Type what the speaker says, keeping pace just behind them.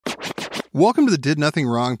Welcome to the Did Nothing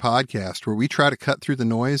Wrong podcast, where we try to cut through the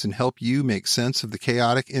noise and help you make sense of the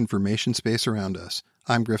chaotic information space around us.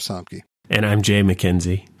 I'm Griff Somke. And I'm Jay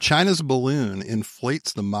McKenzie. China's balloon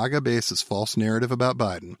inflates the MAGA base's false narrative about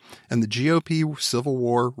Biden, and the GOP civil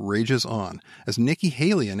war rages on as Nikki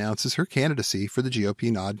Haley announces her candidacy for the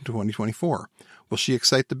GOP nod in 2024. Will she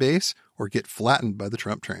excite the base or get flattened by the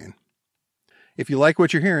Trump train? If you like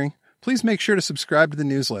what you're hearing, please make sure to subscribe to the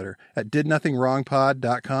newsletter at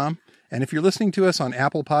didnothingwrongpod.com. And if you're listening to us on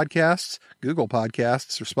Apple Podcasts, Google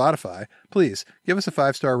Podcasts, or Spotify, please give us a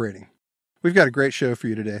 5-star rating. We've got a great show for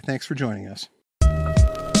you today. Thanks for joining us.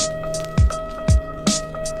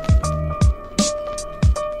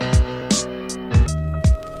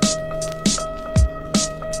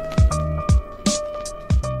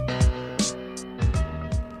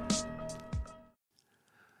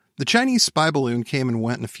 The Chinese spy balloon came and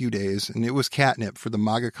went in a few days, and it was catnip for the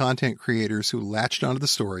MAGA content creators who latched onto the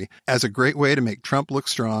story as a great way to make Trump look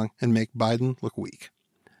strong and make Biden look weak.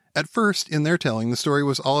 At first, in their telling, the story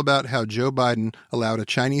was all about how Joe Biden allowed a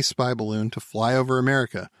Chinese spy balloon to fly over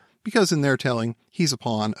America, because in their telling, he's a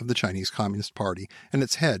pawn of the Chinese Communist Party and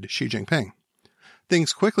its head, Xi Jinping.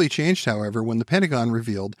 Things quickly changed, however, when the Pentagon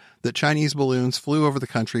revealed that Chinese balloons flew over the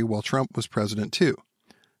country while Trump was president too.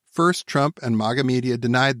 First, Trump and MAGA media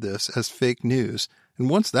denied this as fake news, and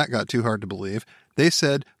once that got too hard to believe, they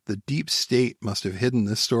said the deep state must have hidden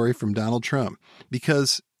this story from Donald Trump,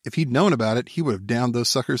 because if he'd known about it, he would have downed those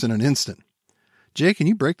suckers in an instant. Jay, can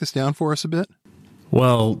you break this down for us a bit?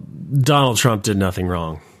 Well, Donald Trump did nothing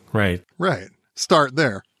wrong, right? Right. Start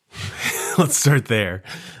there. Let's start there.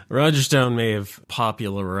 Roger Stone may have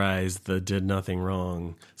popularized the did nothing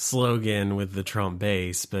wrong slogan with the Trump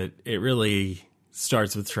base, but it really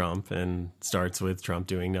starts with Trump and starts with Trump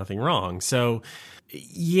doing nothing wrong. So,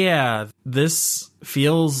 yeah, this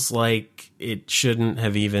feels like it shouldn't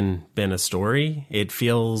have even been a story. It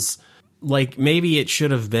feels like maybe it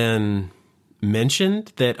should have been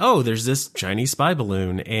mentioned that, oh, there's this Chinese spy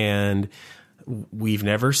balloon and we've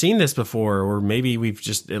never seen this before, or maybe we've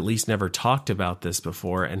just at least never talked about this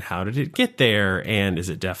before. And how did it get there? And is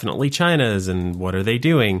it definitely China's? And what are they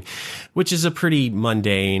doing? Which is a pretty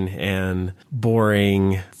mundane and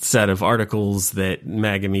boring set of articles that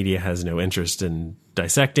MAGA media has no interest in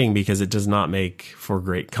dissecting because it does not make for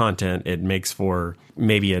great content. It makes for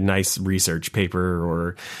maybe a nice research paper,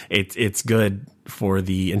 or it's good for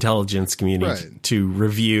the intelligence community to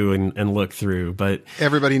review and look through. But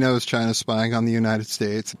everybody knows China's spying on the United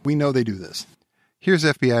States. We know they do this. Here's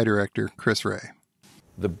FBI Director Chris Wray.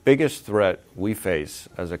 The biggest threat we face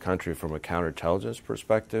as a country from a counterintelligence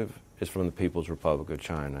perspective is from the People's Republic of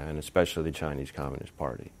China, and especially the Chinese Communist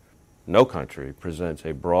Party. No country presents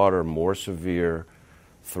a broader, more severe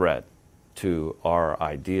threat to our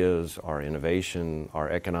ideas, our innovation, our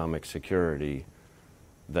economic security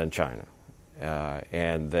than China.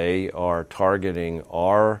 And they are targeting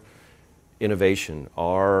our innovation,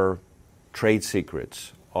 our trade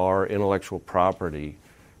secrets, our intellectual property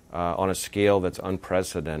on a scale that's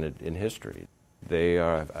unprecedented in history. They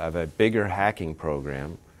have a bigger hacking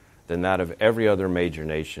program than that of every other major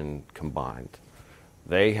nation combined.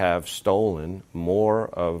 They have stolen more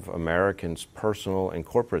of Americans' personal and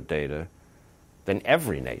corporate data than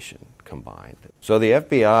every nation combined. So the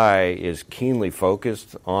FBI is keenly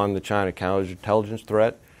focused on the China counterintelligence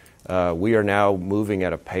threat. We are now moving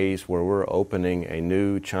at a pace where we're opening a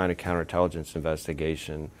new China counterintelligence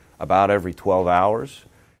investigation about every 12 hours.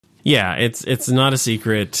 Yeah, it's not a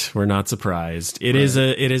secret. We're not surprised. It is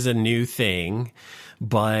a new thing,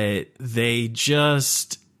 but they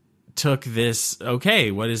just took this, okay,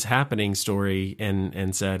 what is happening story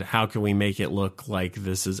and said, how can we make it look like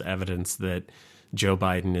this is evidence that Joe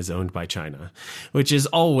Biden is owned by China, which is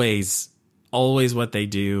always what they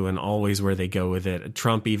do and always where they go with it.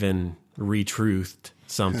 Trump even retruthed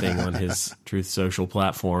something on his Truth Social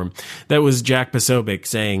platform that was Jack Posobiec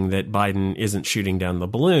saying that Biden isn't shooting down the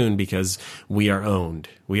balloon because we are owned.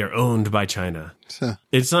 We are owned by China.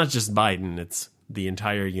 It's not just Biden. It's the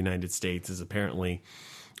entire United States is apparently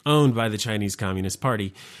owned by the Chinese Communist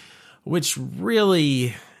Party, which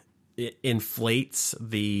really inflates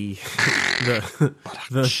the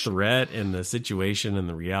threat and the situation and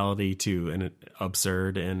the reality to an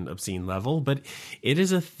absurd and obscene level. But it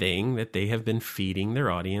is a thing that they have been feeding their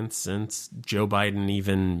audience since Joe Biden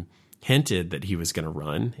even hinted that he was going to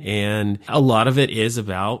run. And a lot of it is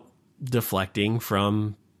about deflecting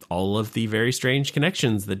from all of the very strange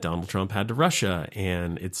connections that Donald Trump had to Russia.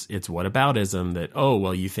 And it's whataboutism that, oh,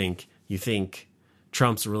 well, you think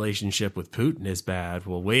Trump's relationship with Putin is bad.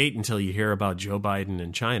 Well, wait until you hear about Joe Biden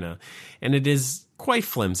and China. And it is quite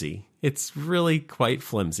flimsy. It's really quite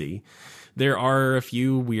flimsy. there are a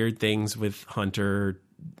few weird things with Hunter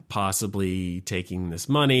possibly taking this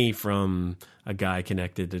money from a guy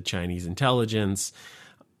connected to Chinese intelligence,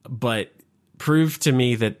 but prove to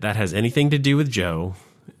me that that has anything to do with Joe,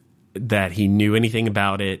 that he knew anything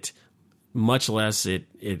about it, much less it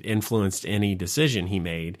influenced any decision he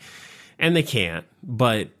made. And they can't,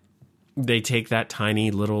 but they take that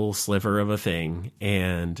tiny little sliver of a thing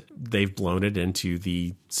and they've blown it into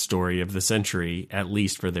the story of the century, at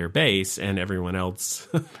least for their base, and everyone else.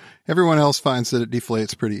 Everyone else finds that it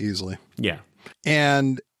deflates pretty easily. Yeah.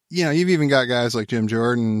 And, you've even got guys like Jim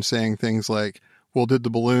Jordan saying things like, well, did the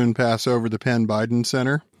balloon pass over the Penn Biden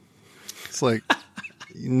Center? It's like,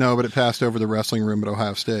 no, but it passed over the wrestling room at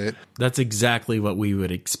Ohio State. That's exactly what we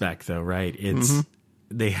would expect, though, right? It's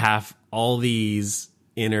they have all these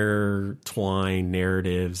intertwined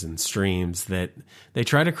narratives and streams that they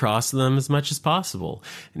try to cross them as much as possible.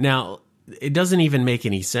 Now, it doesn't even make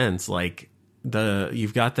any sense. Like,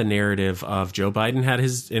 you've got the narrative of Joe Biden had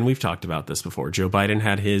his, and we've talked about this before, Joe Biden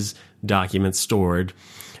had his documents stored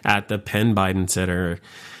at the Penn Biden Center.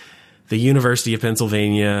 The University of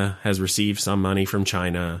Pennsylvania has received some money from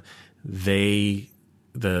China. The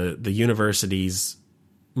university's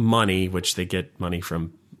money, which they get money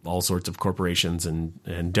from all sorts of corporations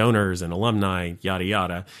and donors and alumni, yada,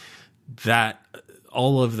 yada, that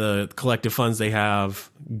all of the collective funds they have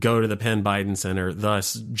go to the Penn Biden Center.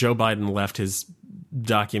 Thus, Joe Biden left his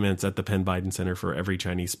documents at the Penn Biden Center for every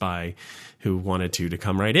Chinese spy who wanted to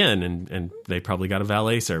come right in, and they probably got a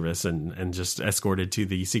valet service and just escorted to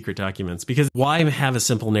the secret documents. Because why have a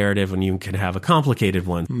simple narrative when you can have a complicated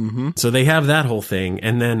one? Mm-hmm. So they have that whole thing.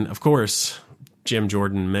 And then, of course, Jim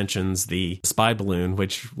Jordan mentions the spy balloon,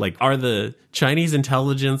 which are the Chinese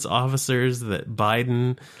intelligence officers that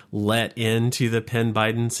Biden let into the Penn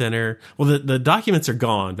Biden Center. Well, the documents are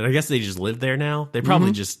gone, but I guess they just live there now. They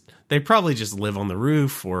probably just live on the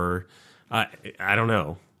roof, or I don't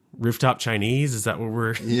know, rooftop Chinese. Is that what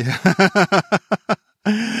we're? Yeah.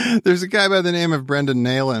 There's a guy by the name of Brendan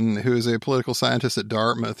Nalen, who is a political scientist at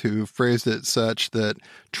Dartmouth, who phrased it such that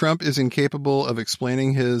Trump is incapable of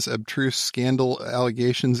explaining his abstruse scandal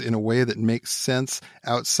allegations in a way that makes sense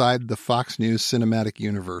outside the Fox News cinematic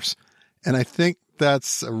universe. And I think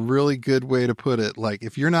that's a really good way to put it. Like,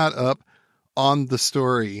 if you're not up on the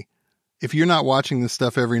story, if you're not watching this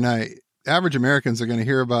stuff every night, average Americans are going to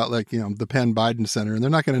hear about the Penn Biden Center, and they're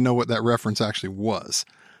not going to know what that reference actually was.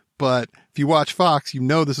 But if you watch Fox,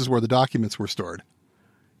 this is where the documents were stored.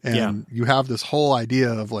 And you have this whole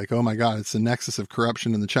idea of oh my God, it's the nexus of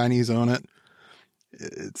corruption and the Chinese own it.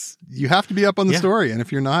 You have to be up on the story. And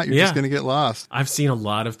if you're not, you're just going to get lost. I've seen a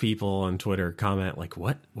lot of people on Twitter comment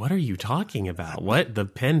what are you talking about? What the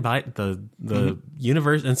Penn Biden, the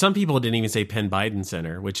universe. And some people didn't even say Penn Biden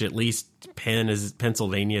Center, which at least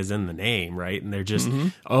Pennsylvania is in the name, right? And they're just,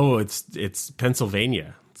 it's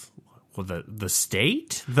Pennsylvania. Well, the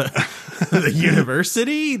state, the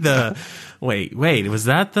university, wait, was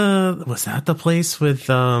that the place with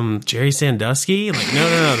Jerry Sandusky?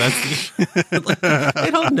 No, that's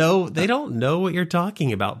they don't know what you're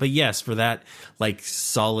talking about. But yes, for that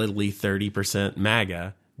solidly 30%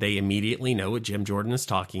 MAGA, they immediately know what Jim Jordan is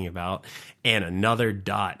talking about, and another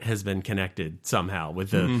dot has been connected somehow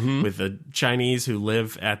with the Chinese who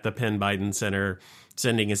live at the Penn Biden Center,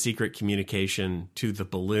 sending a secret communication to the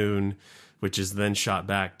balloon, which is then shot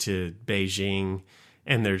back to Beijing.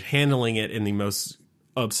 And they're handling it in the most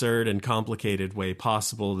absurd and complicated way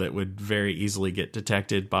possible that would very easily get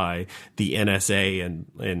detected by the NSA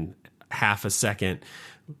in half a second,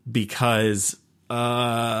 because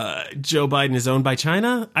Joe Biden is owned by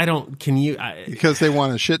China. Because they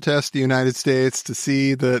want to shit test the United States to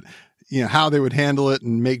see that, how they would handle it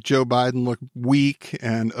and make Joe Biden look weak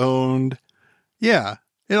and owned. Yeah,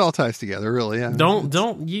 it all ties together, really. Yeah.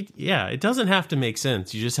 It doesn't have to make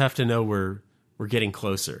sense. You just have to know we're getting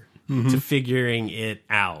closer to figuring it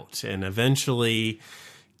out. And eventually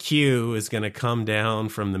Q is going to come down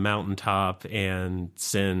from the mountaintop and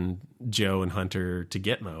send Joe and Hunter to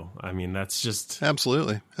Gitmo. I mean, that's just...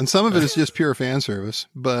 Absolutely. And some of it is just pure fan service,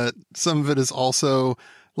 but some of it is also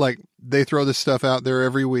they throw this stuff out there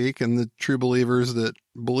every week, and the true believers that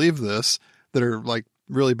believe this, that are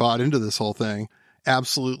really bought into this whole thing,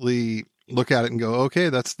 absolutely look at it and go, okay,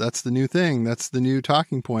 that's the new thing. That's the new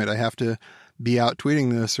talking point. I have to be out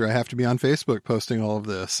tweeting this, or I have to be on Facebook posting all of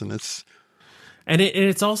this. And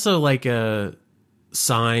it's also a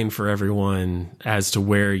sign for everyone as to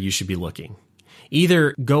where you should be looking.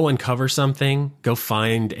 either go uncover something, go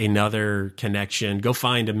find another connection, go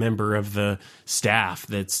find a member of the staff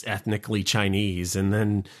that's ethnically Chinese and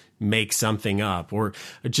then make something up, or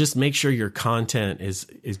just make sure your content is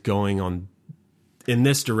going on in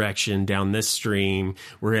this direction, down this stream.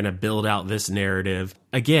 We're going to build out this narrative.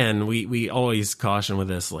 Again, we always caution with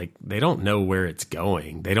this, like, they don't know where it's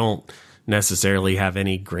going. They don't necessarily have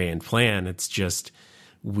any grand plan. It's just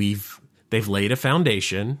they've laid a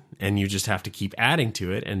foundation, and you just have to keep adding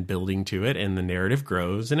to it and building to it, and the narrative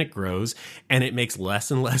grows and it grows, and it makes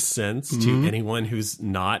less and less sense to anyone who's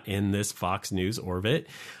not in this Fox News orbit,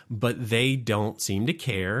 but they don't seem to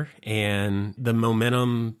care, and the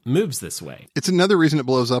momentum moves this way. It's another reason it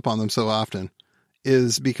blows up on them so often,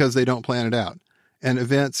 is because they don't plan it out. And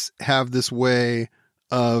events have this way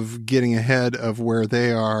of getting ahead of where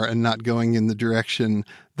they are and not going in the direction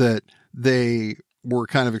that they were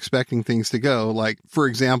kind of expecting things to go. Like, for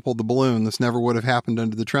example, the balloon. This never would have happened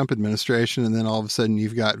under the Trump administration. And then all of a sudden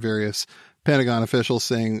you've got various Pentagon officials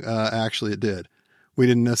saying, actually it did. We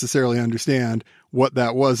didn't necessarily understand what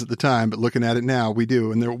that was at the time, but looking at it now, we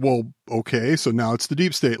do. And they're, well, okay, so now it's the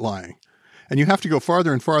deep state lying. And you have to go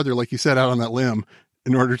farther and farther, like you said, out on that limb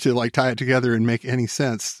in order to like tie it together and make any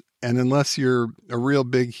sense. And unless you're a real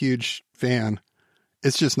big, huge fan,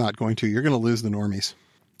 it's just not going to. You're going to lose the normies.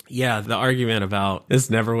 Yeah, the argument about this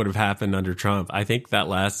never would have happened under Trump, I think that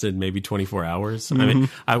lasted maybe 24 hours. Mm-hmm. I mean,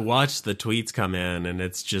 I watched the tweets come in, and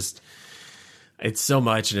it's so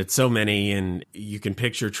much and it's so many, and you can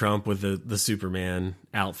picture Trump with the Superman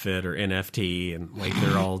outfit or NFT, and like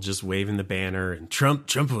they're all just waving the banner, and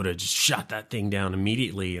Trump would have just shot that thing down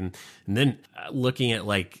immediately. And then looking at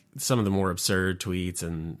like some of the more absurd tweets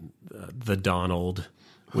and the Donald,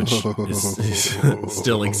 which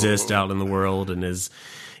still exists out in the world and is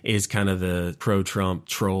kind of the pro-Trump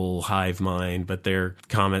troll hive mind, but their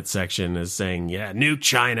comment section is saying, yeah, nuke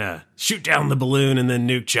China, shoot down the balloon and then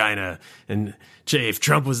nuke China. And if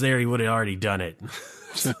Trump was there, he would have already done it.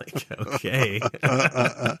 It's like, okay.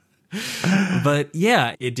 But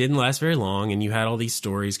yeah, it didn't last very long. And you had all these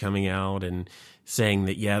stories coming out and saying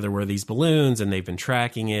that, yeah, there were these balloons and they've been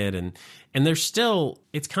tracking it. And there's still,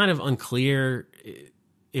 it's kind of unclear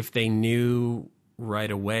if they knew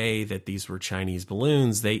right away that these were Chinese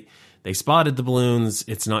balloons. They spotted the balloons.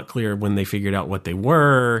 It's not clear when they figured out what they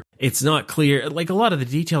were. It's not clear. Like, a lot of the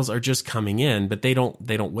details are just coming in, but they don't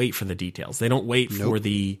wait for the details. They don't wait for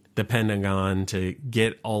the Pentagon to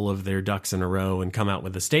get all of their ducks in a row and come out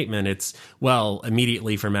with a statement. It's, well,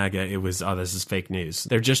 immediately for MAGA, it was, oh, this is fake news.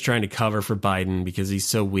 They're just trying to cover for Biden because he's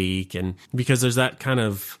so weak, and because there's that kind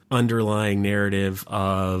of underlying narrative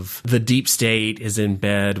of the deep state is in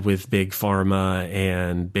bed with Big Pharma,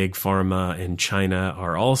 and Big Pharma and China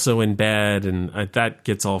are also in bed, and that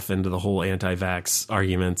gets off into the whole anti-vax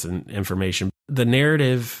arguments and information. The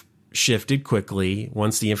narrative shifted quickly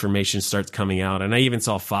once the information starts coming out. And I even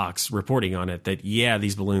saw Fox reporting on it that, yeah,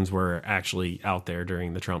 these balloons were actually out there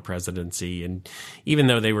during the Trump presidency. And even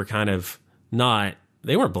though they were kind of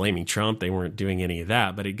they weren't blaming Trump, they weren't doing any of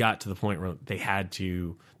that, but it got to the point where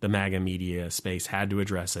the MAGA media space had to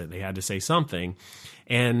address it. They had to say something.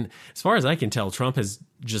 And as far as I can tell, Trump has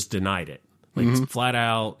just denied it. Like, flat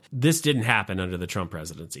out, this didn't happen under the Trump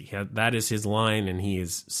presidency. That is his line, and he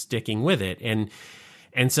is sticking with it. And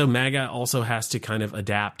so MAGA also has to kind of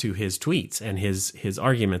adapt to his tweets and his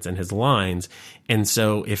arguments and his lines. And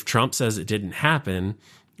so if Trump says it didn't happen,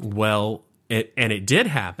 well, it did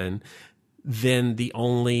happen, then the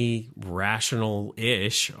only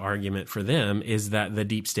rational-ish argument for them is that the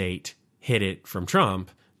deep state hid it from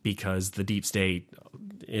Trump because the deep state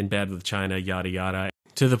in bed with China, yada, yada.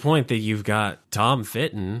 To the point that you've got Tom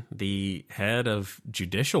Fitton, the head of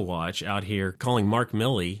Judicial Watch, out here calling Mark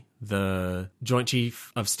Milley, the Joint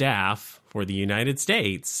Chief of Staff for the United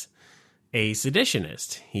States, a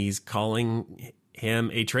seditionist. He's calling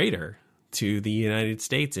him a traitor to the United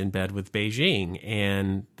States in bed with Beijing.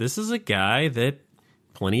 And this is a guy that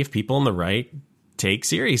plenty of people on the right take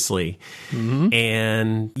seriously.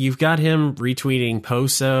 And you've got him retweeting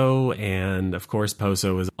Poso, and of course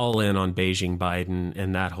Poso is all in on Beijing Biden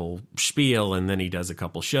and that whole spiel, and then he does a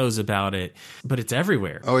couple shows about it, but it's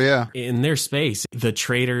everywhere. Oh yeah. In their space, the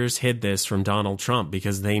traitors hid this from Donald Trump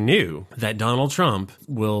because they knew that Donald Trump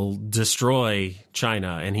will destroy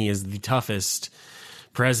China, and he is the toughest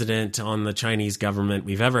president on the Chinese government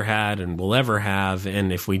we've ever had and will ever have,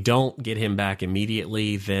 and if we don't get him back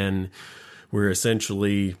immediately, then we're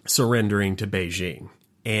essentially surrendering to Beijing.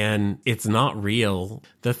 And it's not real.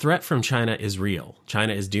 The threat from China is real.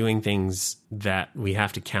 China is doing things that we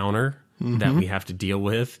have to counter. that we have to deal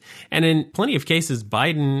with. And in plenty of cases,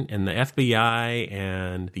 Biden and the FBI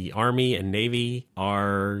and the Army and Navy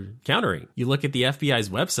are countering. You look at the FBI's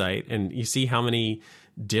website and you see how many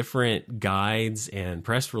different guides and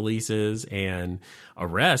press releases and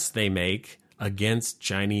arrests they make against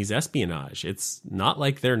Chinese espionage. It's not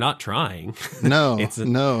like they're not trying. No,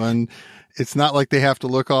 no. And it's not like they have to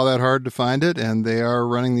look all that hard to find it. And they are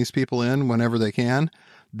running these people in whenever they can.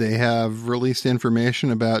 They have released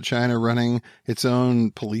information about China running its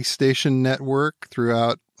own police station network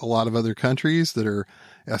throughout a lot of other countries that are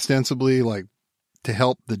ostensibly like to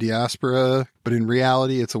help the diaspora. But in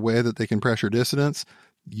reality, it's a way that they can pressure dissidents.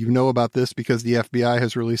 You know about this because the FBI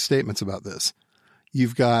has released statements about this.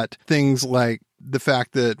 You've got things like the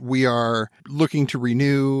fact that we are looking to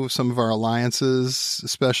renew some of our alliances,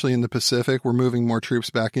 especially in the Pacific. We're moving more troops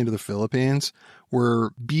back into the Philippines.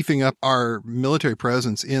 We're beefing up our military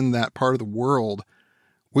presence in that part of the world.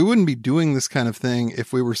 We wouldn't be doing this kind of thing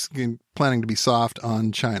if we were planning to be soft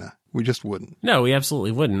on China. We just wouldn't. No, we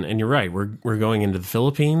absolutely wouldn't. And you're right. We're going into the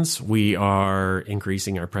Philippines. We are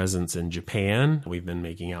increasing our presence in Japan. We've been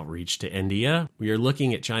making outreach to India. We are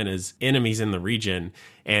looking at China's enemies in the region.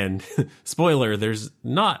 And spoiler, there's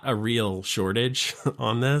not a real shortage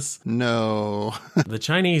on this. No. The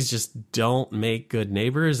Chinese just don't make good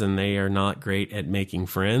neighbors, and they are not great at making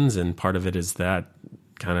friends. And part of it is that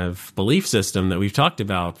kind of belief system that we've talked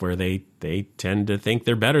about where they tend to think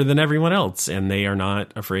they're better than everyone else and they are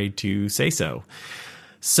not afraid to say so.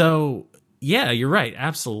 So yeah, you're right.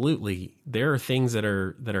 Absolutely. There are things that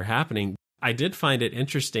are happening. I did find it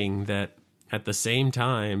interesting that at the same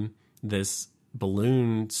time, this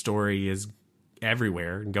balloon story is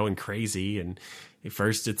everywhere and going crazy. And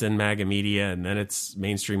first it's in MAGA media and then it's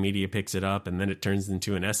mainstream media picks it up and then it turns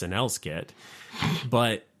into an SNL skit.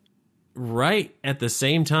 But right at the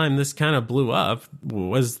same time this kind of blew up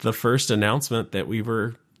was the first announcement that we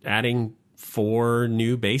were adding 4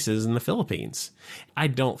 new bases in the Philippines. I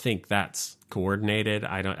don't think that's coordinated.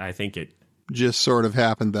 I think it just sort of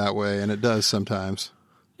happened that way, and it does sometimes.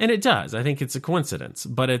 And it does. I think it's a coincidence,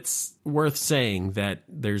 but it's worth saying that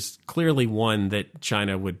there's clearly one that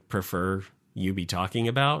China would prefer you be talking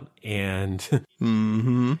about, and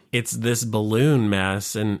it's this balloon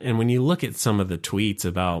mess. And when you look at some of the tweets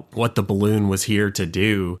about what the balloon was here to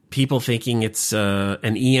do, people thinking it's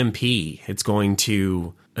an EMP. It's going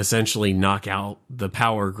to essentially knock out the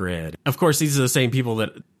power grid. Of course, these are the same people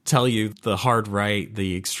that tell you the hard right,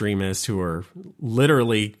 the extremists who are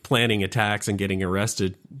literally planning attacks and getting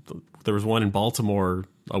arrested. There was one in Baltimore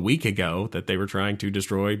a week ago that they were trying to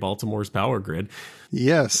destroy Baltimore's power grid.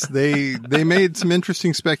 Yes, they made some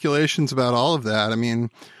interesting speculations about all of that. I mean,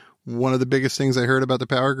 one of the biggest things I heard about the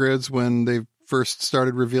power grids when they first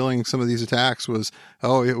started revealing some of these attacks was,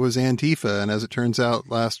 oh, it was Antifa. And as it turns out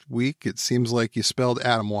last week, it seems like you spelled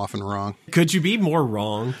Atomwaffen wrong. Could you be more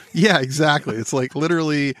wrong? Yeah, exactly. It's like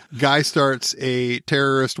literally guy starts a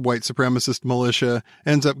terrorist white supremacist militia,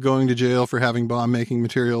 ends up going to jail for having bomb making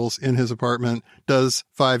materials in his apartment, does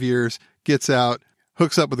 5 years, gets out,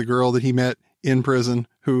 hooks up with a girl that he met in prison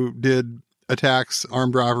who did attacks,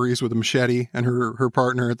 armed robberies with a machete and her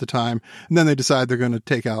partner at the time. And then they decide they're going to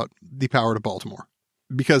take out the power to Baltimore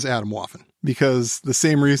because Atomwaffen, because the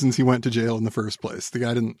same reasons he went to jail in the first place. The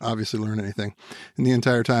guy didn't obviously learn anything in the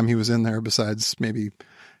entire time he was in there besides maybe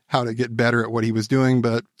how to get better at what he was doing.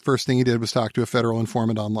 But first thing he did was talk to a federal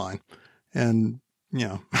informant online. And, you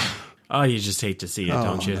know. Oh, you just hate to see it,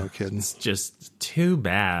 don't you? No kidding. It's just too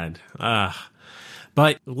bad.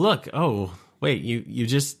 But look, oh, wait, you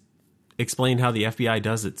just explained how the FBI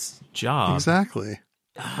does its job. Exactly.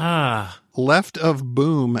 Left of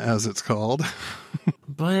boom, as it's called.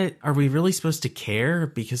 But are we really supposed to care?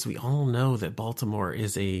 Because we all know that Baltimore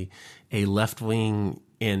is a left-wing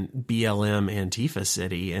and BLM Antifa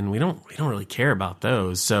city, and we don't really care about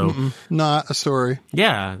those. So not a story.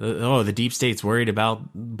 Yeah. The deep state's worried about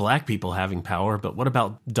black people having power, but what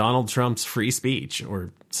about Donald Trump's free speech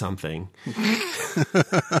or something?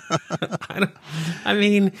 I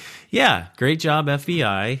mean, yeah, great job,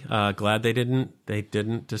 FBI. Glad they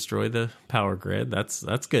didn't destroy the power grid.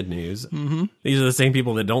 That's good news. These are the same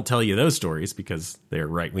people that don't tell you those stories because they're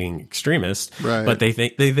right-wing extremists. Right. But they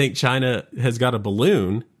think China has got a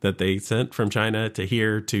balloon that they sent from China to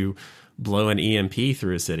here to blow an EMP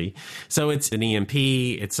through a city. So it's an EMP.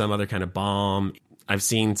 It's some other kind of bomb. I've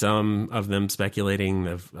seen some of them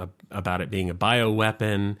speculating about it being a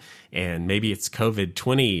bioweapon, and maybe it's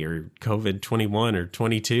COVID-20 or COVID-21 or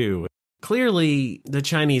 22. clearly the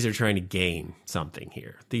Chinese are trying to gain something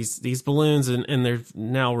here. These balloons, and there's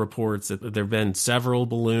now reports that there have been several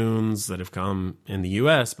balloons that have come in the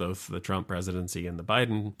U.S., both the Trump presidency and the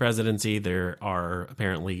Biden presidency. There are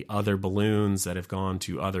apparently other balloons that have gone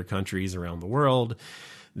to other countries around the world.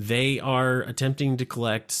 They are attempting to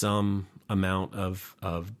collect some amount of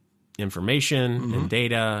information and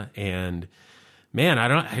data. And man,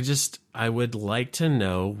 I would like to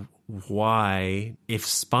know why, if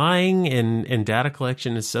spying and data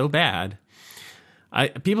collection is so bad.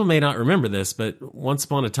 People may not remember this, but once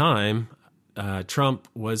upon a time, Trump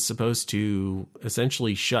was supposed to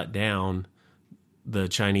essentially shut down the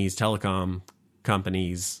Chinese telecom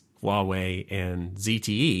companies, Huawei and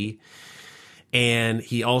ZTE. And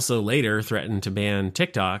he also later threatened to ban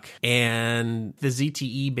TikTok. And the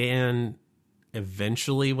ZTE ban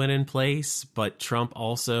eventually went in place, but Trump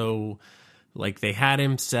also, they had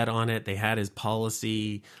him set on it. They had his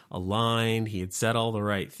policy aligned. He had said all the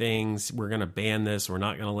right things. We're going to ban this. We're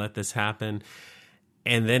not going to let this happen.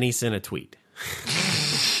 And then he sent a tweet.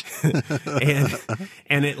 and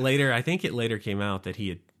I think it later came out that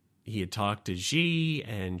he had talked to Xi,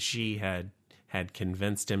 and Xi had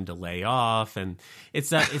convinced him to lay off. And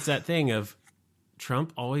it's that thing of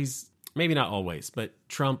Trump always, maybe not always, but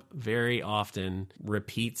Trump very often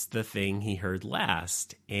repeats the thing he heard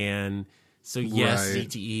last. And so yes, right.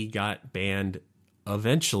 ZTE got banned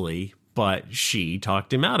eventually, but Xi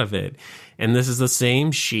talked him out of it. And this is the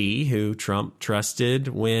same Xi who Trump trusted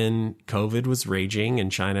when COVID was raging and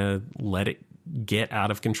China let it get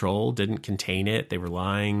out of control, didn't contain it. They were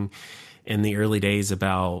lying in the early days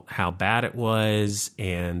about how bad it was,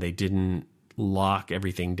 and they didn't lock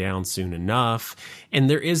everything down soon enough. And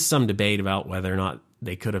there is some debate about whether or not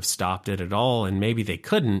they could have stopped it at all, and maybe they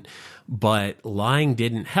couldn't, but lying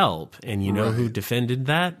didn't help. And you know who defended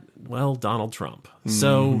that? Well, Donald Trump.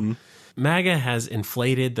 So MAGA has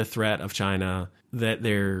inflated the threat of China, that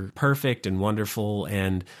they're perfect and wonderful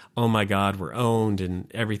and, oh my God, we're owned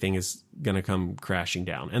and everything is going to come crashing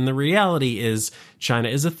down. And the reality is China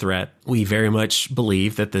is a threat. We very much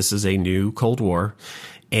believe that this is a new Cold War,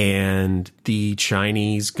 and the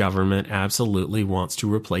Chinese government absolutely wants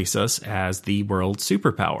to replace us as the world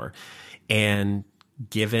superpower. And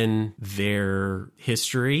given their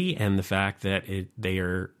history and the fact that they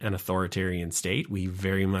are an authoritarian state, we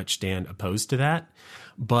very much stand opposed to that.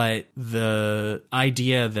 But the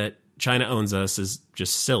idea that China owns us is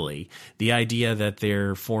just silly. The idea that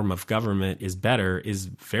their form of government is better is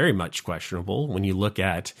very much questionable when you look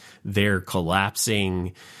at their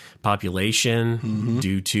collapsing population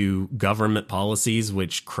due to government policies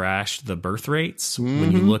which crashed the birth rates.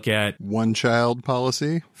 When you look at one-child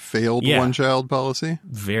policy, failed one-child policy.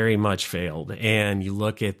 Very much failed. And you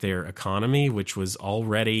look at their economy, which was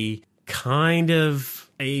already kind of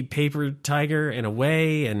a paper tiger in a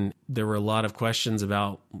way, and there were a lot of questions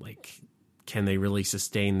about, can they really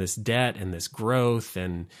sustain this debt and this growth?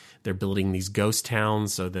 And they're building these ghost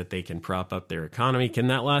towns so that they can prop up their economy. Can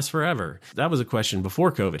that last forever? That was a question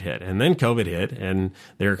before COVID hit. And then COVID hit, and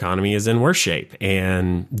their economy is in worse shape.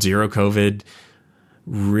 And zero COVID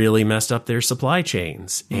really messed up their supply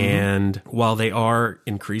chains. And while they are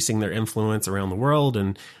increasing their influence around the world,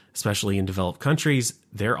 and especially in developed countries,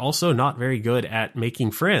 they're also not very good at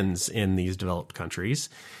making friends in these developed countries.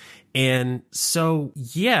 And so,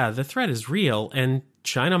 the threat is real, and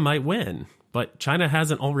China might win, but China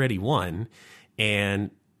hasn't already won.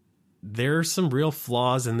 And there are some real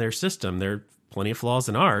flaws in their system. There are plenty of flaws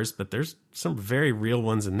in ours, but there's some very real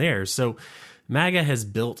ones in theirs. So MAGA has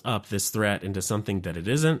built up this threat into something that it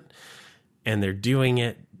isn't, and they're doing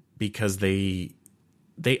it because they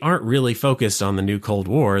aren't really focused on the new Cold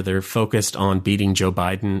War. They're focused on beating Joe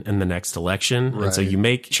Biden in the next election. Right. And so you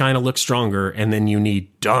make China look stronger, and then you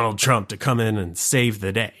need Donald Trump to come in and save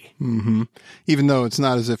the day. Even though it's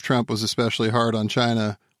not as if Trump was especially hard on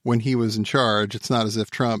China when he was in charge, it's not as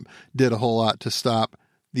if Trump did a whole lot to stop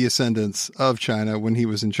the ascendance of China when he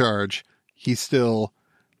was in charge. He's still,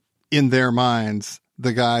 in their minds,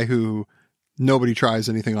 the guy who nobody tries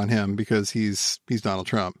anything on him because he's Donald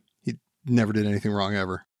Trump. Never did anything wrong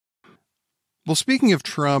ever. Well, speaking of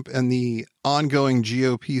Trump and the ongoing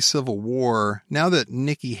GOP civil war, now that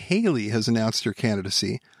Nikki Haley has announced her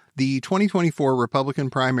candidacy, the 2024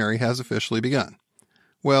 Republican primary has officially begun.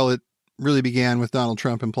 Well, it really began with Donald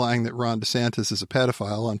Trump implying that Ron DeSantis is a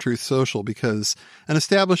pedophile on Truth Social because an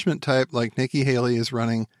establishment type like Nikki Haley is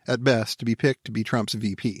running, at best, to be picked to be Trump's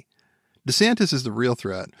VP. DeSantis is the real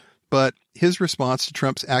threat, but his response to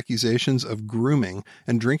Trump's accusations of grooming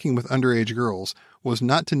and drinking with underage girls was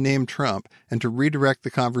not to name Trump and to redirect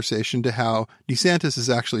the conversation to how DeSantis is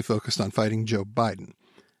actually focused on fighting Joe Biden.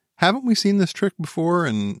 Haven't we seen this trick before?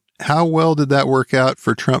 And how well did that work out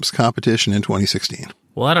for Trump's competition in 2016?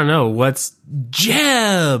 Well, I don't know. What's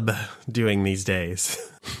Jeb doing these days?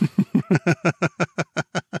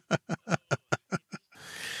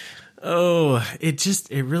 Oh, it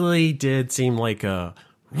really did seem like a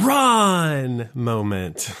Ron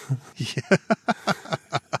moment.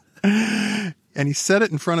 Yeah. And he said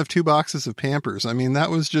it in front of 2 boxes of Pampers. I mean,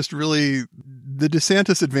 that was just really the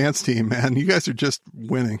DeSantis advance team, man. You guys are just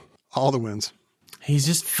winning all the wins. He's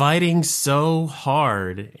just fighting so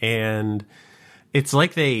hard, and it's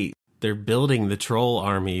like they're building the troll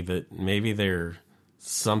army that maybe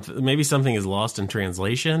something is lost in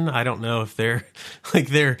translation. I don't know if they're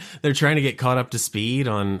trying to get caught up to speed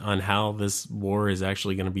on how this war is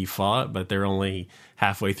actually going to be fought, but they're only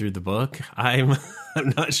halfway through the book. I'm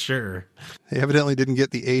not sure. They evidently didn't get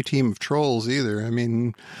the A team of trolls either. I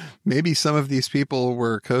mean, maybe some of these people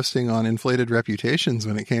were coasting on inflated reputations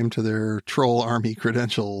when it came to their troll army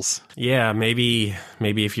credentials. Yeah, maybe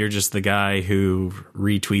if you're just the guy who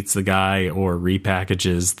retweets the guy or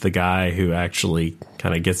repackages the guy who actually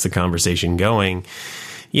kind of gets the conversation going.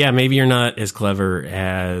 Yeah, maybe you're not as clever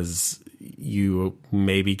as you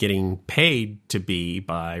may be getting paid to be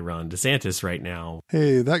by Ron DeSantis right now.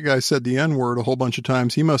 Hey, that guy said the N-word a whole bunch of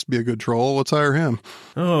times. He must be a good troll. Let's hire him.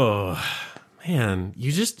 Oh, man,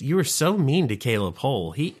 you were so mean to Caleb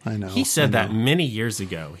Hull. I know. He said that many years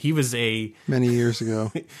ago. Many years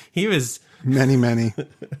ago. He was... Many.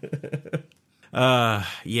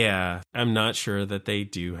 Yeah, I'm not sure that they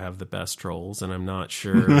do have the best trolls, and I'm not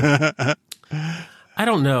sure. I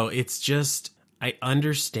don't know. It's just, I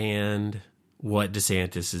understand what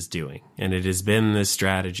DeSantis is doing, and it has been this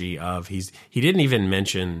strategy of he didn't even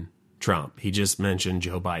mention Trump. He just mentioned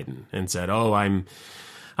Joe Biden and said, "Oh, I'm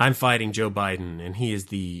fighting Joe Biden, and he is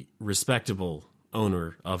the respectable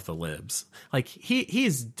owner of the libs." Like he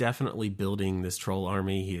is definitely building this troll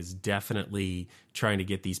army. He is definitely trying to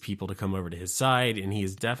get these people to come over to his side, and he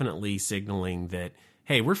is definitely signaling that,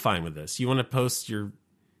 hey, we're fine with this. You want to post your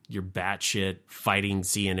batshit fighting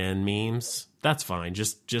CNN memes? That's fine.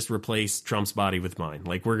 Just replace Trump's body with mine.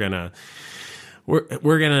 Like we're gonna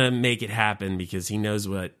make it happen because he knows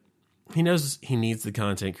he needs the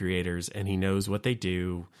content creators, and he knows what they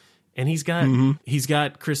do. And he's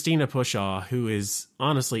got Christina Pushaw, who is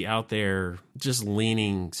honestly out there just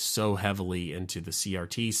leaning so heavily into the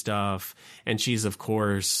CRT stuff. And she's, of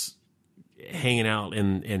course, hanging out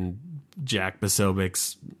in Jack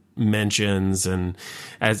Posobiec's mentions, and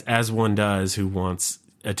as one does who wants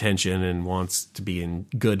attention and wants to be in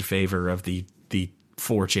good favor of the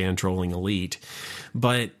 4chan trolling elite.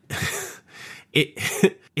 But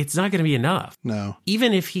it's not going to be enough. No.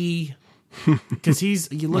 Even if he... Because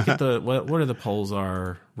you look at what are the polls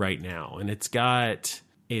are right now, and it's got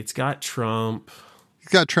Trump. He's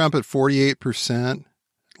got Trump at 48%.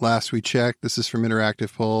 Last we checked, this is from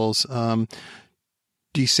Interactive Polls.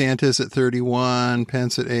 DeSantis at 31,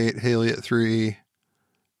 Pence at 8, Haley at 3,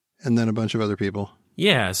 and then a bunch of other people.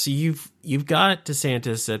 Yeah, so you've got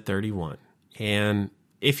DeSantis at 31, and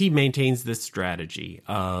if he maintains this strategy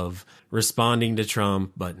of responding to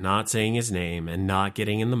Trump but not saying his name and not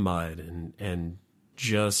getting in the mud and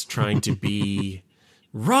just trying to be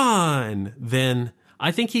Ron, then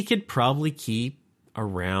I think he could probably keep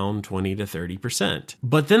around 20 to 30%.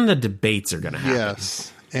 But then the debates are going to happen.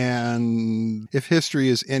 Yes. And if history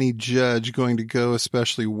is any judge, going to go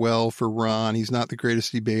especially well for Ron. He's not the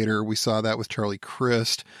greatest debater. We saw that with Charlie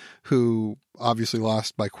Crist, who obviously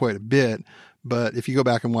lost by quite a bit. But if you go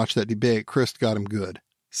back and watch that debate, Crist got him good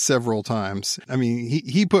several times. I mean,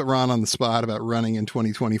 he put Ron on the spot about running in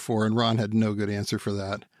 2024, and Ron had no good answer for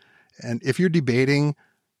that. And if you're debating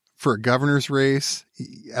for a governor's race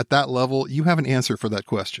at that level, you have an answer for that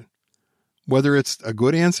question. Whether it's a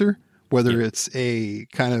good answer, whether it's a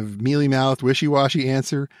kind of mealy-mouthed, wishy-washy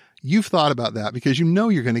answer, you've thought about that because you know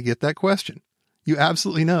you're going to get that question. You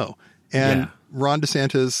absolutely know. And Ron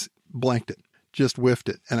DeSantis blanked it, just whiffed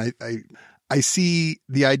it. And I see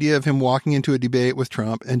the idea of him walking into a debate with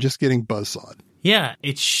Trump and just getting buzzsawed. Yeah,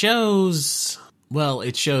 it shows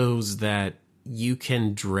that you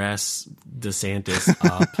can dress DeSantis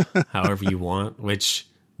up however you want, which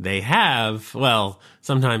they have, well,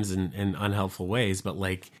 sometimes in unhelpful ways, but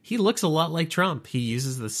like he looks a lot like Trump. He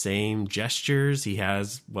uses the same gestures. He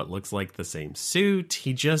has what looks like the same suit.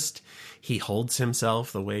 He holds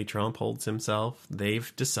himself the way Trump holds himself.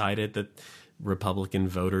 They've decided that Republican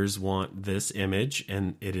voters want this image,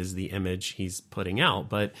 and it is the image he's putting out.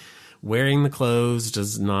 But wearing the clothes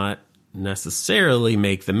does not necessarily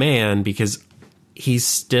make the man, because he's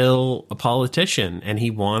still a politician and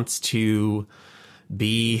he wants to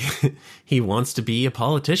he wants to be a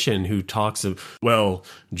politician who talks of, well,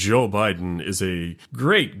 Joe Biden is a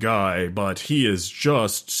great guy, but he is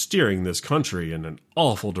just steering this country in an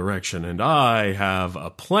awful direction, and I have a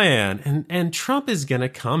plan. And Trump is going to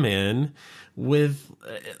come in with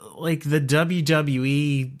like the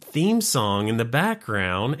WWE theme song in the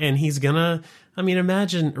background, and he's going to,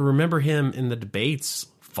 remember him in the debates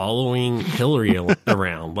following Hillary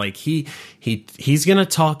around. Like he's going to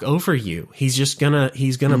talk over you. He's going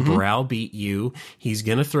to browbeat you. He's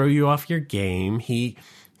going to throw you off your game. He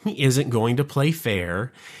isn't going to play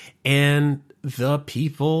fair, and the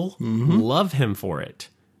people love him for it.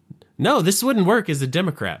 No, this wouldn't work as a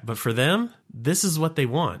Democrat, but for them, this is what they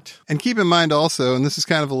want. And keep in mind also, and this is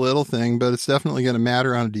kind of a little thing, but it's definitely going to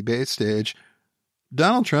matter on a debate stage,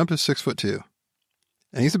 Donald Trump is 6'2",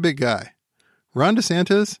 and he's a big guy. Ron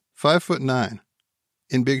DeSantis, 5'9",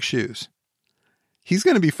 in big shoes. He's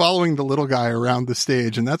going to be following the little guy around the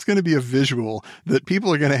stage, and that's going to be a visual that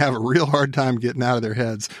people are going to have a real hard time getting out of their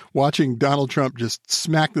heads, watching Donald Trump just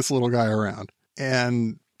smack this little guy around.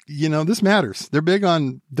 And, this matters. They're big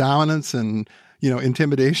on dominance and,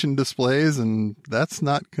 intimidation displays, and that's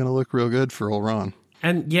not going to look real good for old Ron.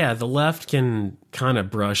 And yeah, the left can kind of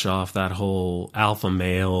brush off that whole alpha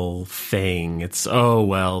male thing. It's,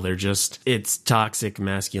 it's toxic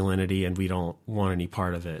masculinity and we don't want any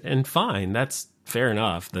part of it. And fine, that's fair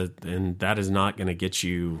enough. And that is not going to get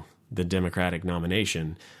you the Democratic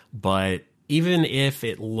nomination. But even if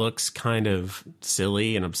it looks kind of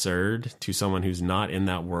silly and absurd to someone who's not in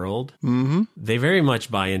that world, they very much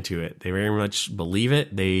buy into it. They very much believe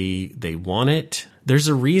it. They want it. There's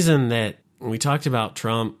a reason that we talked about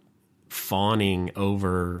Trump fawning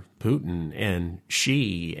over Putin and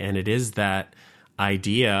Xi, and it is that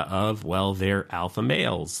idea of, well, they're alpha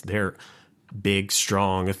males. They're big,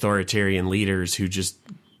 strong, authoritarian leaders who just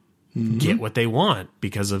get what they want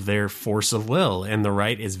because of their force of will. And the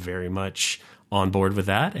right is very much on board with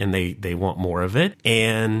that, and they want more of it.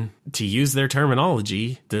 And to use their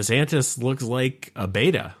terminology, DeSantis looks like a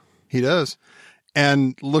beta. He does.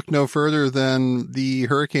 And look no further than the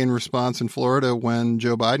hurricane response in Florida when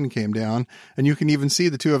Joe Biden came down. And you can even see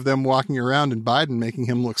the two of them walking around and Biden making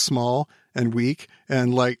him look small and weak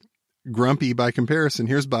and like grumpy by comparison.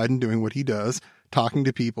 Here's Biden doing what he does, talking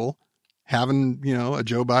to people, having, a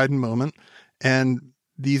Joe Biden moment. And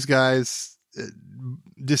these guys,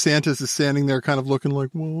 DeSantis is standing there kind of looking like,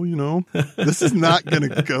 well, this is not going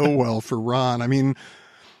to go well for Ron. I mean,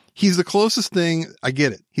 he's the closest thing, I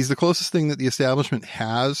get it. He's the closest thing that the establishment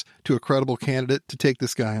has to a credible candidate to take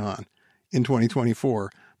this guy on in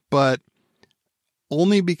 2024, but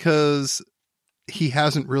only because he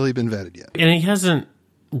hasn't really been vetted yet. And he hasn't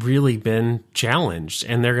really been challenged,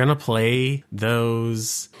 and they're going to play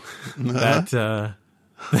those, that,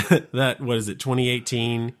 what is it,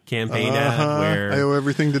 2018 campaign ad where I owe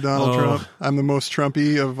everything to Donald Trump. I'm the most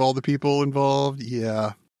Trumpy of all the people involved.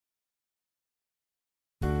 Yeah.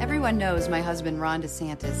 Everyone knows my husband, Ron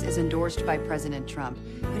DeSantis, is endorsed by President Trump,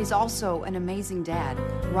 but he's also an amazing dad.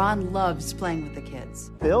 Ron loves playing with the kids.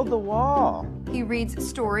 Build the wall. He reads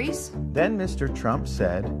stories. Then Mr. Trump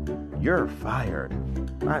said, "You're fired."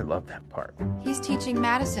 I love that part. He's teaching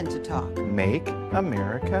Madison to talk. Make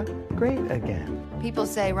America great again. People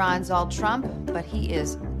say Ron's all Trump, but he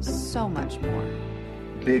is so much more.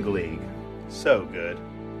 Big league. So good.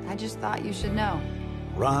 I just thought you should know.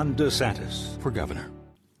 Ron DeSantis for governor.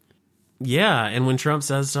 Yeah, and when Trump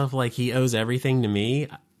says stuff like he owes everything to me,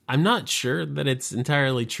 I'm not sure that it's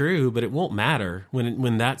entirely true, but it won't matter.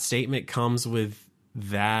 When that statement comes with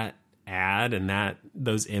that ad and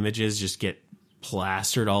those images just get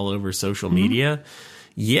plastered all over social media,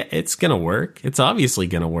 yeah, it's going to work. It's obviously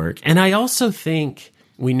going to work. And I also think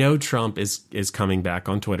we know Trump is coming back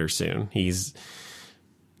on Twitter soon. He's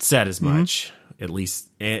said as much. At least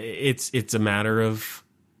it's a matter of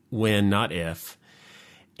when, not if.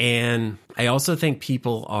 And I also think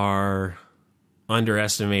people are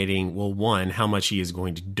underestimating, well, one, how much he is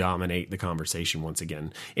going to dominate the conversation once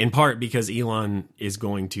again, in part because Elon is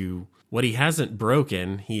going to, what he hasn't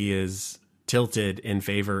broken, he is tilted in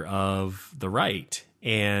favor of the right.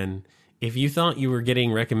 And if you thought you were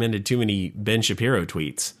getting recommended too many Ben Shapiro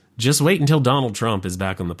tweets, just wait until Donald Trump is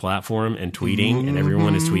back on the platform and tweeting, and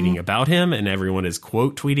everyone is tweeting about him, and everyone is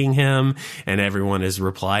quote tweeting him, and everyone is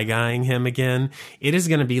reply guying him again. It is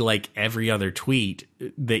going to be like every other tweet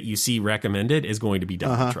that you see recommended is going to be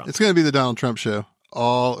Donald Trump. It's going to be the Donald Trump show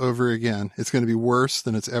all over again. It's going to be worse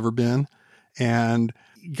than it's ever been. And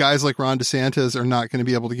guys like Ron DeSantis are not going to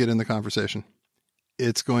be able to get in the conversation.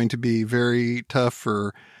 It's going to be very tough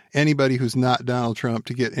for anybody who's not Donald Trump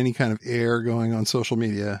to get any kind of air going on social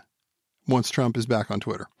media once Trump is back on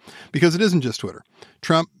Twitter. Because it isn't just Twitter.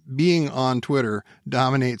 Trump being on Twitter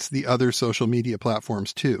dominates the other social media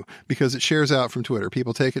platforms too, because it shares out from Twitter.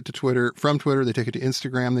 People take it to Twitter, from Twitter, they take it to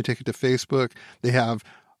Instagram, they take it to Facebook.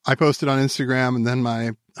 I post it on Instagram, and then my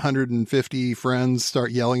 150 friends start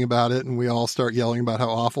yelling about it, and we all start yelling about how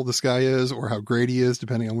awful this guy is or how great he is,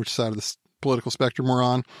 depending on which side of the political spectrum we're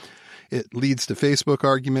on. It leads to Facebook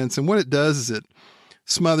arguments, and what it does is it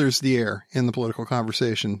smothers the air in the political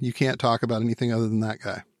conversation. You can't talk about anything other than that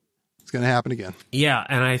guy. It's going to happen again. Yeah,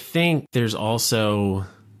 and I think there's also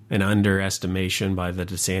an underestimation by the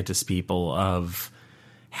DeSantis people of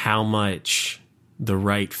how much the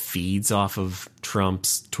right feeds off of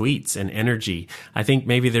Trump's tweets and energy. I think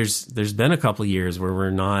maybe there's been a couple years where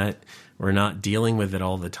we're not dealing with it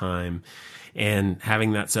all the time, and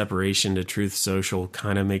having that separation to Truth Social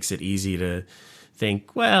kind of makes it easy to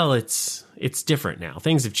think, well, it's different now.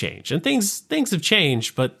 Things have changed, and things have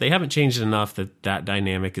changed, but they haven't changed enough that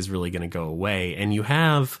dynamic is really going to go away. And you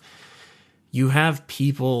have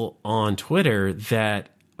people on Twitter that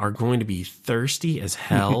are going to be thirsty as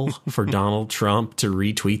hell for Donald Trump to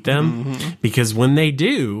retweet them, because when they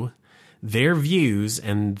do, their views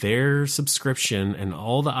and their subscription and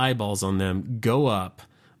all the eyeballs on them go up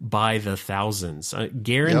by the thousands.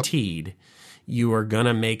 Guaranteed. Yep. You are going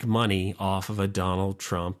to make money off of a Donald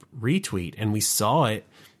Trump retweet. And we saw it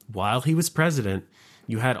while he was president.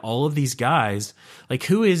 You had all of these guys, like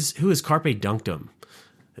who is Carpe Dunctum?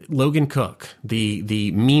 Logan Cook,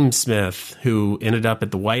 the meme smith who ended up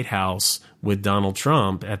at the White House with Donald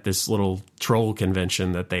Trump at this little troll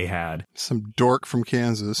convention that they had. Some dork from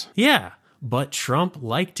Kansas. Yeah, but Trump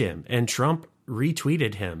liked him, and Trump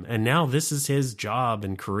retweeted him, and now this is his job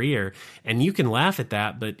and career. And you can laugh at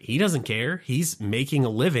that, but he doesn't care. He's making a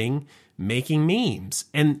living making memes.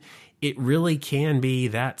 And it really can be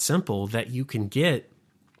that simple, that you can get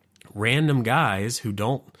random guys who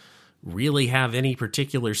don't really have any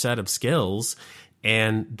particular set of skills,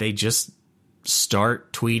 and they just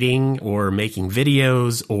start tweeting or making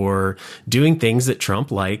videos or doing things that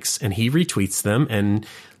Trump likes, and he retweets them, and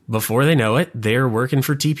before they know it, they're working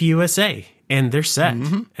for TPUSA, and they're set,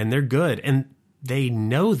 and they're good, and they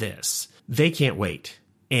know this. They can't wait.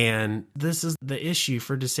 And this is the issue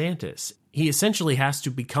for DeSantis. He essentially has to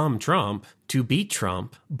become Trump to beat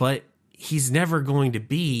Trump, but he's never going to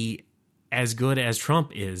be as good as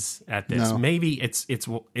Trump is at this. No. Maybe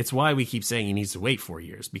it's why we keep saying he needs to wait 4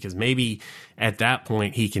 years, because maybe at that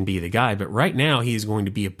point he can be the guy. But right now he's going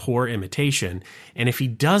to be a poor imitation. And if he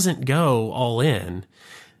doesn't go all in,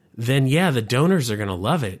 then yeah, the donors are going to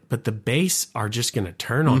love it, but the base are just going to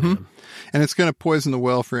turn on him. And it's going to poison the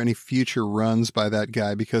well for any future runs by that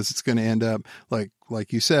guy, because it's going to end up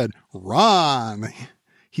like you said, Ron.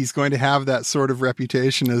 He's going to have that sort of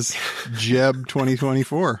reputation as Jeb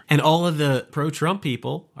 2024. And all of the pro-Trump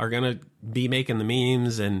people are going to be making the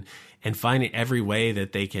memes and finding every way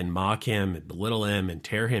that they can mock him and belittle him and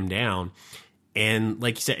tear him down. And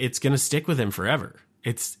like you said, it's going to stick with him forever.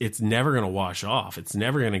 It's never going to wash off. It's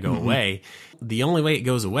never going to go away. The only way it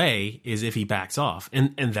goes away is if he backs off.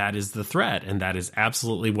 And that is the threat. And that is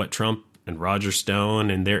absolutely what Trump and Roger Stone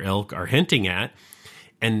and their ilk are hinting at.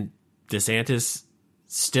 And DeSantis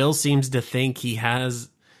still seems to think he has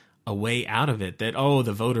a way out of it, that,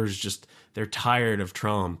 the voters they're tired of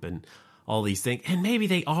Trump and all these things. And maybe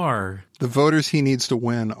they are. The voters he needs to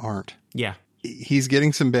win aren't. Yeah. He's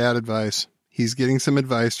getting some bad advice. He's getting some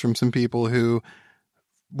advice from some people who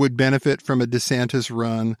would benefit from a DeSantis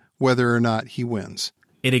run, whether or not he wins.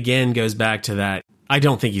 It again goes back to that. I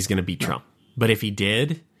don't think he's going to beat Trump. But if he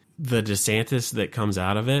did, the DeSantis that comes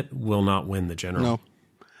out of it will not win the general.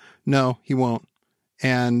 No, he won't.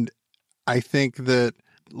 And I think that,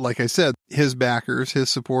 like I said, his backers, his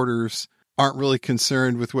supporters aren't really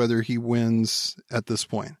concerned with whether he wins at this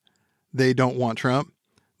point. They don't want Trump.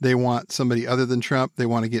 They want somebody other than Trump. They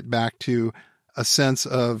want to get back to a sense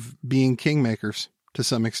of being kingmakers to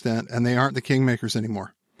some extent, and they aren't the kingmakers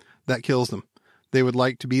anymore. That kills them. They would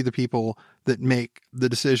like to be the people that make the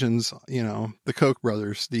decisions, the Koch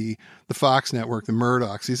brothers, the Fox network, the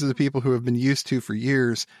Murdochs. These are the people who have been used to for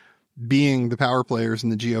years being the power players in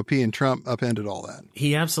the GOP, and Trump upended all that.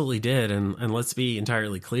 He absolutely did. And let's be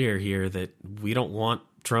entirely clear here that we don't want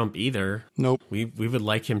Trump either. Nope. We would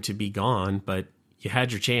like him to be gone, but you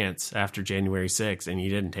had your chance after January 6th and you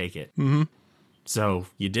didn't take it. So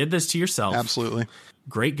you did this to yourself. Absolutely.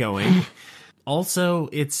 Great going. Also,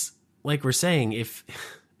 it's like we're saying, if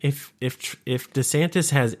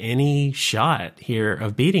DeSantis has any shot here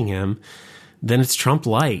of beating him, then it's Trump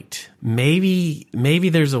light. Maybe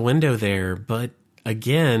there's a window there, but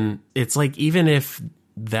again, it's like, even if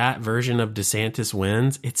that version of DeSantis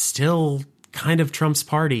wins, it's still kind of Trump's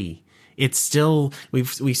party. It's still,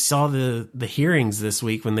 we saw the hearings this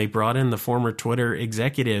week when they brought in the former Twitter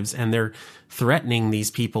executives, and they're threatening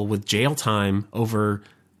these people with jail time over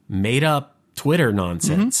made up Twitter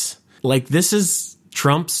nonsense. Like, this is,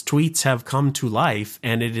 Trump's tweets have come to life,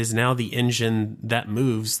 and it is now the engine that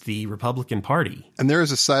moves the Republican Party. And there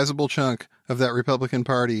is a sizable chunk of that Republican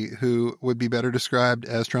Party who would be better described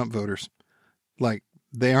as Trump voters. Like,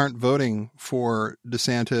 they aren't voting for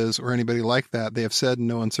DeSantis or anybody like that. They have said in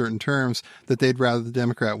no uncertain terms that they'd rather the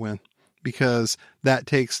Democrat win, because that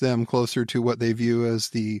takes them closer to what they view as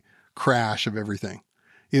the crash of everything.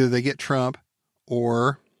 Either they get Trump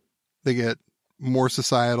or they get more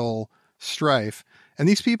societal strife. And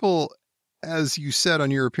these people, as you said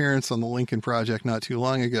on your appearance on the Lincoln Project not too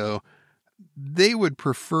long ago, they would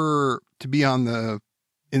prefer to be on the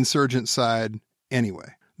insurgent side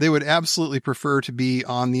anyway. They would absolutely prefer to be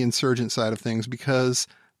on the insurgent side of things because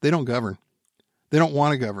they don't govern. They don't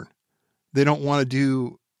want to govern. They don't want to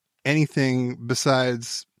do anything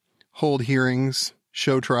besides hold hearings,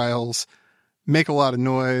 show trials, make a lot of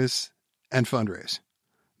noise, and fundraise.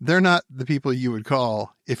 They're not the people you would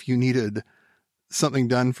call if you needed something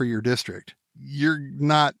done for your district. You're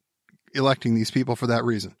not electing these people for that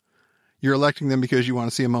reason. You're electing them because you want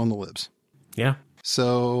to see them own the libs. Yeah.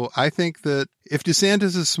 So I think that if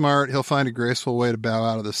DeSantis is smart, he'll find a graceful way to bow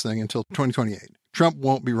out of this thing until 2028. Trump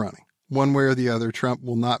won't be running. One way or the other, Trump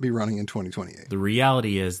will not be running in 2028. The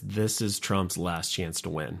reality is this is Trump's last chance to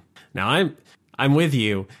win. Now, I'm with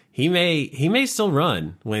you. He may still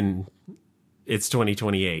run when it's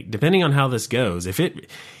 2028, depending on how this goes.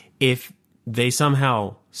 If they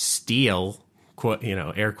somehow steal,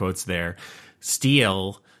 air quotes there,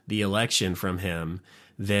 steal the election from him,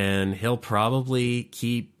 then he'll probably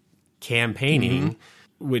keep campaigning,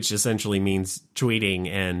 which essentially means tweeting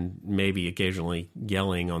and maybe occasionally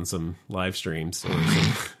yelling on some live streams or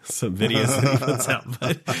some videos that he puts out.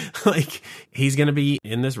 But like, he's going to be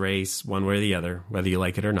in this race one way or the other, whether you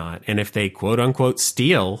like it or not. And if they quote unquote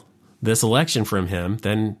steal this election from him,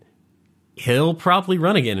 then he'll probably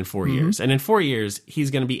run again in 4 years. And in 4 years,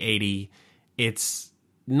 he's going to be 80. It's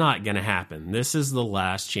not going to happen. This is the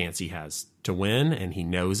last chance he has to win, and he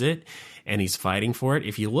knows it, and he's fighting for it.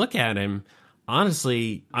 If you look at him,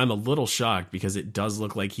 honestly, I'm a little shocked because it does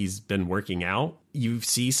look like he's been working out. You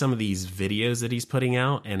see some of these videos that he's putting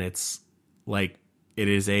out, and it's like it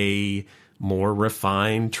is a more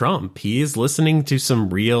refined Trump. He is listening to some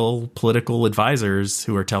real political advisors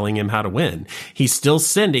who are telling him how to win. He's still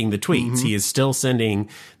sending the tweets. He is still sending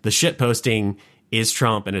the shit posting is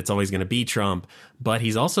Trump, and it's always going to be Trump. But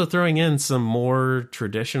he's also throwing in some more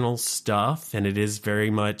traditional stuff, and it is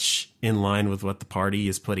very much in line with what the party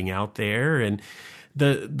is putting out there. And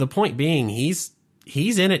the point being, he's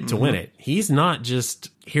in it to win it. He's not just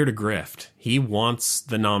here to grift. He wants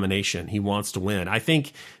the nomination. He wants to win. I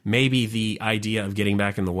think maybe the idea of getting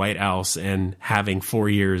back in the White House and having 4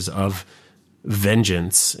 years of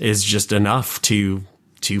vengeance is just enough to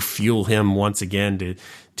fuel him once again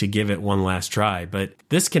to give it one last try. But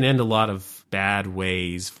this can end a lot of bad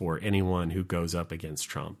ways for anyone who goes up against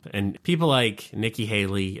Trump. And people like Nikki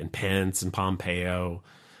Haley and Pence and Pompeo,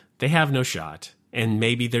 they have no shot. And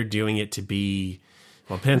maybe they're doing it to be,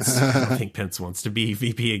 well, Pence, I don't think Pence wants to be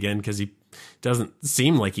VP again because he doesn't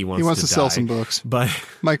seem like he wants to sell some books. But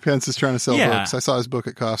Mike Pence is trying to sell books. I saw his book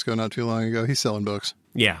at Costco not too long ago. He's selling books.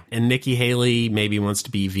 Yeah. And Nikki Haley maybe wants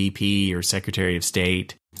to be VP or Secretary of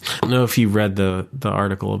State. I don't know if you read the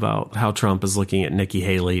article about how Trump is looking at Nikki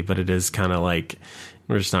Haley, but it is kind of like,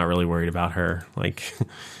 we're just not really worried about her. Like,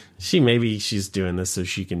 she's doing this so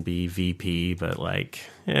she can be VP, but like,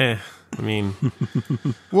 I mean.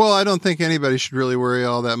 Well, I don't think anybody should really worry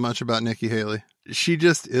all that much about Nikki Haley. She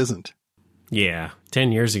just isn't. Yeah.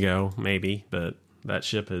 10 years ago, maybe, but that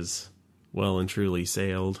ship has well and truly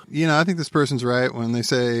sailed. I think this person's right when they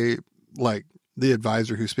say, like, the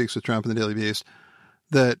advisor who speaks with Trump in the Daily Beast,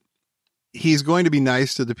 that he's going to be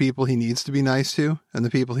nice to the people he needs to be nice to and the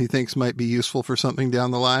people he thinks might be useful for something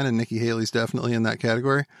down the line. And Nikki Haley's definitely in that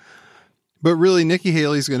category. But really, Nikki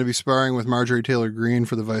Haley's going to be sparring with Marjorie Taylor Greene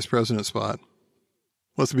for the vice president spot.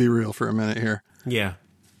 Let's be real for a minute here. Yeah.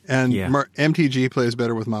 And MTG plays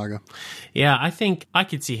better with MAGA. Yeah, I think I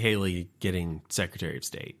could see Haley getting Secretary of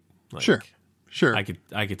State. Like, Sure. I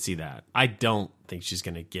could see that. I don't think she's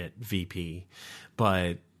going to get VP,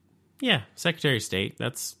 but yeah, Secretary of State,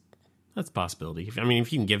 that's a possibility. I mean,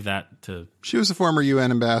 if you can give that to... She was a former UN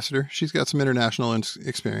ambassador. She's got some international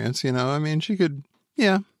experience, I mean, she could,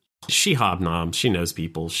 yeah. She hobnobs. She knows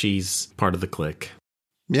people. She's part of the clique.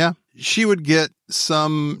 Yeah. she would get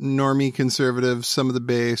some normie conservatives, some of the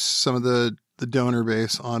base, some of the donor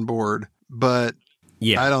base on board, but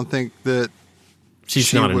yeah, I don't think that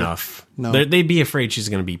she's not enough. No, they'd be afraid she's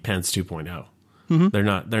going to be Pence 2.0. Mm-hmm.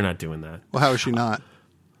 They're not doing that. Well, how is she not?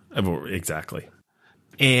 Exactly.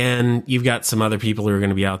 And you've got some other people who are going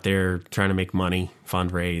to be out there trying to make money,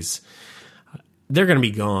 fundraise. They're going to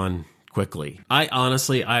be gone quickly.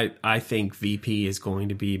 I think VP is going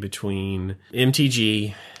to be between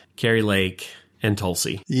MTG, Carrie Lake, and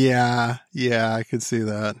Tulsi. Yeah, I could see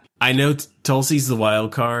that. I know Tulsi's the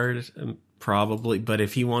wild card, probably, but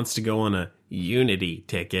if he wants to go on a unity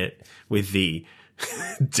ticket with the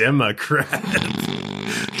Democrat,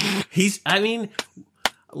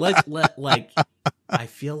 I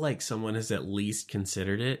feel like someone has at least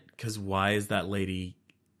considered it, because why is that lady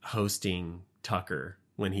hosting Tucker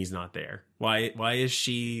when he's not there? Why is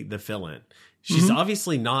she the fill-in? She's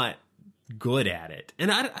obviously not good at it. And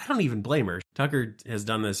I don't even blame her. Tucker has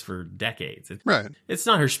done this for decades. Right. It's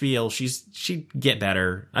not her spiel. She'd get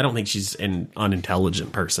better. I don't think she's an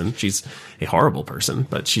unintelligent person. She's a horrible person,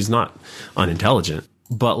 but she's not unintelligent.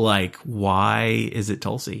 But like, why is it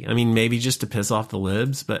Tulsi? I mean, maybe just to piss off the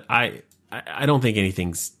libs, but I don't think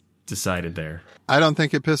anything's decided there. I don't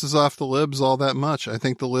think it pisses off the libs all that much. I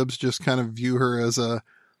think the libs just kind of view her as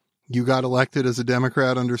you got elected as a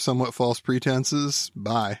Democrat under somewhat false pretenses.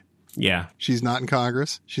 Bye. Yeah. She's not in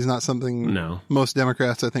Congress. She's not something most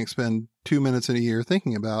Democrats, I think, spend 2 minutes in a year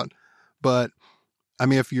thinking about. But, I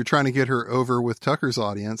mean, if you're trying to get her over with Tucker's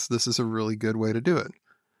audience, this is a really good way to do it.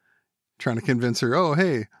 Trying to convince her, oh,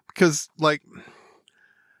 hey, because, like,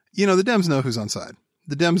 the Dems know who's on side.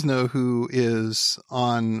 The Dems know who is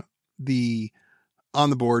on the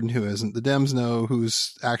board and who isn't. The Dems know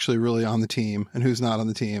who's actually really on the team and who's not on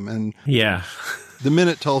the team. And yeah. The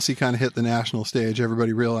minute Tulsi kind of hit the national stage,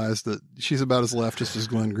 everybody realized that she's about as leftist as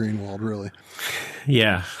Glenn Greenwald, really.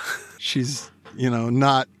 Yeah. She's,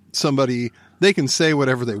 not somebody, they can say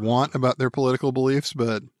whatever they want about their political beliefs,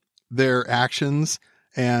 but their actions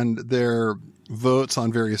and their votes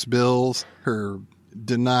on various bills, her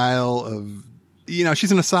denial of,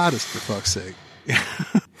 she's an Assadist, for fuck's sake.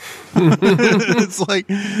 It's like,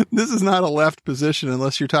 this is not a left position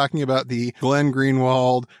unless you're talking about the Glenn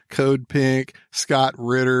Greenwald, Code Pink, Scott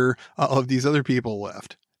Ritter, all of these other people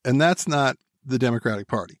left. And that's not the Democratic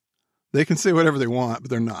Party. They can say whatever they want, but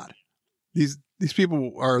they're not. These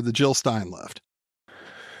people are the Jill Stein left.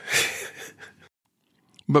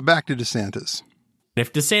 But back to DeSantis.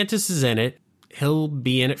 If DeSantis is in it, he'll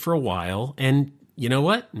be in it for a while. And you know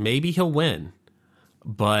what? Maybe he'll win.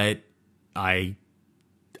 But I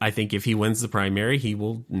think if he wins the primary, he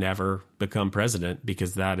will never become president,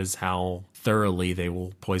 because that is how thoroughly they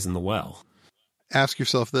will poison the well. Ask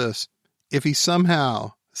yourself this. If he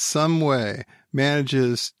somehow, some way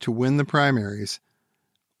manages to win the primaries,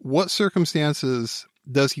 what circumstances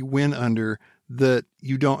does he win under that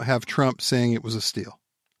you don't have Trump saying it was a steal?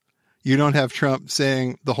 You don't have Trump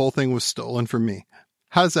saying the whole thing was stolen from me.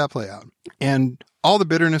 How does that play out? And all the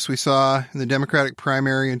bitterness we saw in the Democratic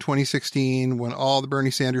primary in 2016, when all the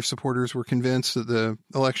Bernie Sanders supporters were convinced that the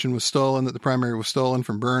election was stolen, that the primary was stolen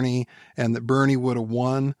from Bernie, and that Bernie would have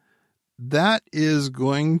won, that is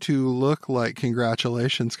going to look like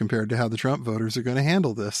congratulations compared to how the Trump voters are going to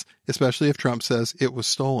handle this, especially if Trump says it was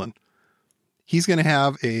stolen. He's going to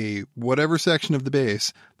have a whatever section of the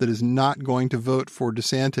base that is not going to vote for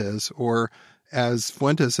DeSantis, or as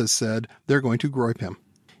Fuentes has said, they're going to groip him.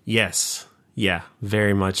 Yes. Yeah,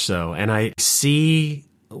 very much so. And I see,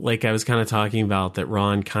 like I was kind of talking about, that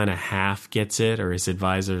Ron kind of half gets it, or his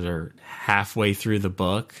advisors are halfway through the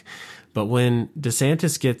book. But when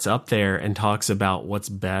DeSantis gets up there and talks about what's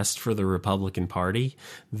best for the Republican Party,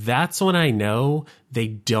 that's when I know they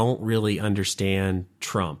don't really understand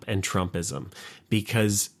Trump and Trumpism,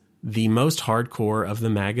 because the most hardcore of the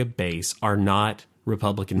MAGA base are not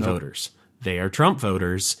Republican voters. They are Trump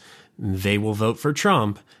voters. They will vote for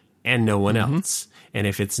Trump and no one else. And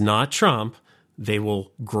if it's not Trump, they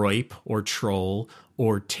will grope or troll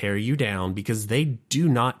or tear you down, because they do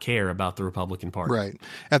not care about the Republican Party. Right.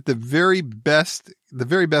 At the very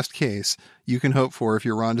best case you can hope for if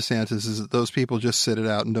you're Ron DeSantis is that those people just sit it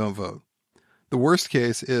out and don't vote. The worst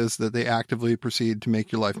case is that they actively proceed to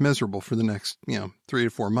make your life miserable for the next, 3 to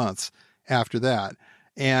 4 months after that.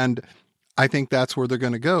 And I think that's where they're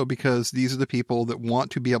going to go, because these are the people that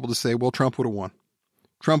want to be able to say, well, Trump would have won.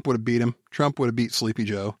 Trump would have beat him. Trump would have beat Sleepy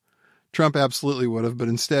Joe. Trump absolutely would have, but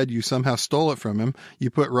instead you somehow stole it from him. You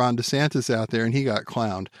put Ron DeSantis out there and he got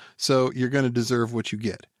clowned. So you're going to deserve what you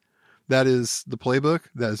get. That is the playbook.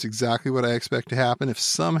 That is exactly what I expect to happen if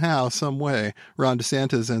somehow, some way, Ron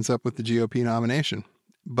DeSantis ends up with the GOP nomination.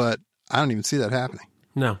 but I don't even see that happening.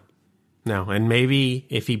 No. And maybe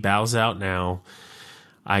if he bows out now,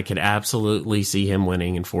 I could absolutely see him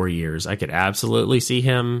winning in 4 years. I could absolutely see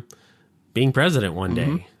him being president one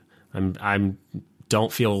day. I'm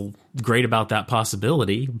don't feel great about that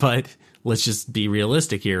possibility, but let's just be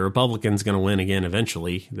realistic here. Republicans going to win again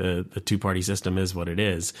eventually. The two-party system is what it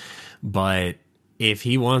is. But if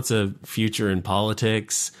he wants a future in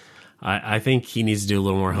politics, I think he needs to do a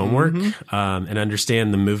little more homework and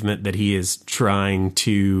understand the movement that he is trying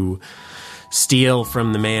to steal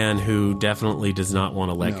from the man who definitely does not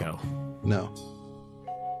want to let go. No.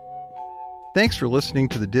 Thanks for listening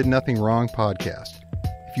to the Did Nothing Wrong podcast.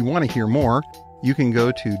 If you want to hear more, you can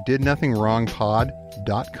go to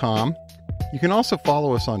didnothingwrongpod.com. You can also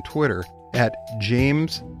follow us on Twitter at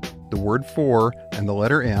James, the word 4, and the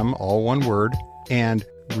letter M, all one word, and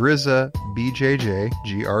Grizza BJJ,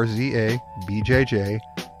 Grza BJJ,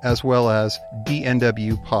 as well as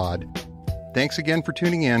DNW Pod. Thanks again for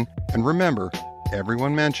tuning in, and remember,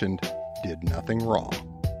 everyone mentioned did nothing wrong.